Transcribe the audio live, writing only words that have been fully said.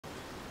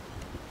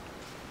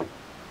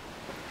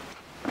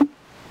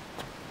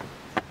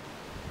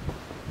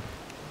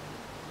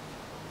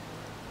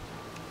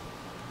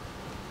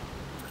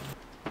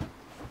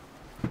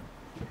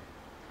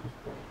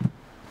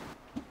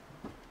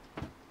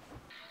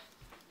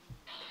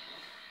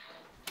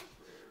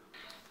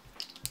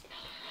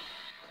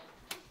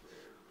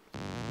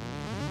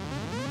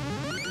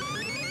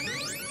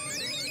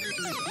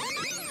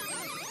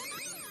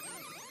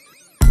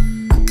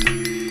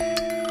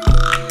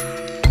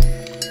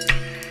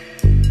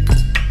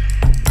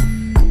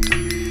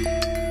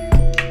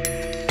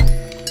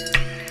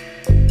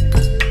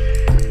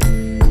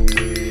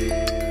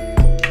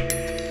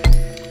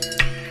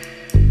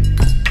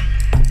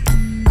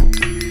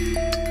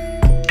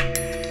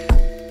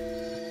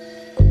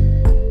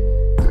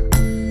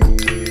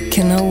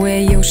Can I wear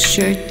your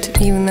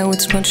shirt, even though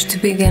it's much too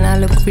big and I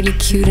look really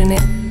cute in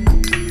it?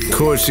 Of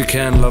course you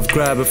can, love,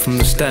 grab it from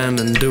the stand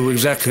and do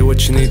exactly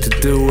what you need to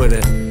do with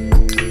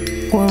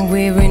it. When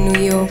we're in New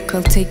York,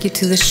 I'll take you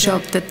to the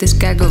shop that this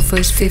guy got for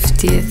his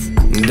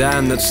 50th.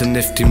 Damn, that's a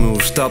nifty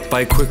move. Stop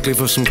by quickly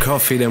for some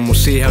coffee, then we'll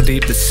see how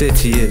deep the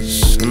city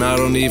is. And I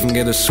don't even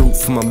get a suit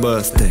for my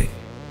birthday.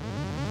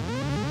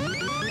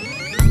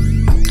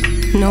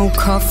 No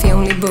coffee,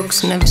 only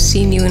books. Never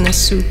seen you in a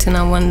suit and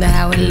I wonder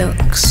how it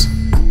looks.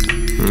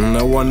 And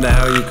I wonder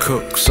how you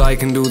cook, so I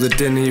can do the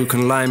dinner, you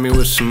can line me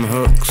with some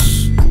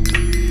hooks.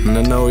 And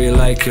I know you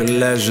like your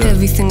leisure.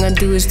 Everything I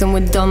do is done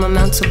with dumb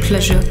amounts of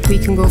pleasure. We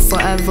can go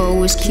forever,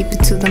 always keep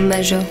it to the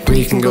measure.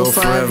 We can go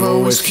forever,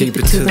 always keep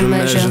it to the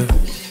measure.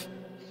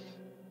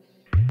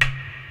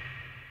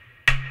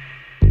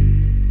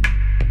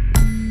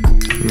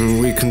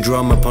 And we can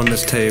drum upon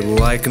this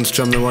table. I can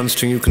strum the one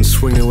string, you can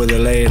swing it with a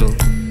ladle.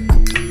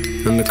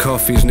 And the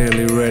coffee's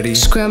nearly ready.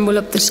 Scramble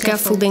up the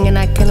scaffolding and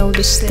I can hold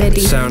it steady.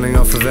 Sounding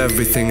off of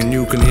everything and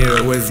you can hear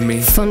it with me.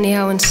 Funny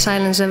how in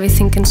silence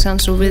everything can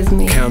sound so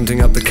rhythmic.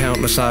 Counting up the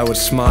countless hours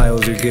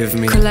smiles you give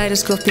me.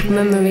 Kaleidoscopic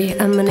memory,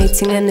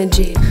 emanating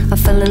energy. I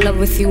fell in love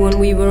with you when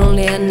we were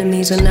only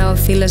enemies, and now I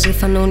feel as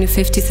if I've known you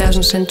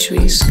 50,000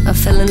 centuries. I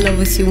fell in love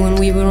with you when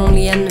we were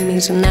only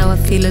enemies, and now I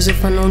feel as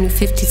if I've known you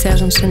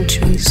 50,000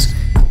 centuries.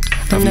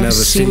 I've never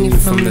seen you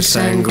from this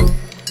angle.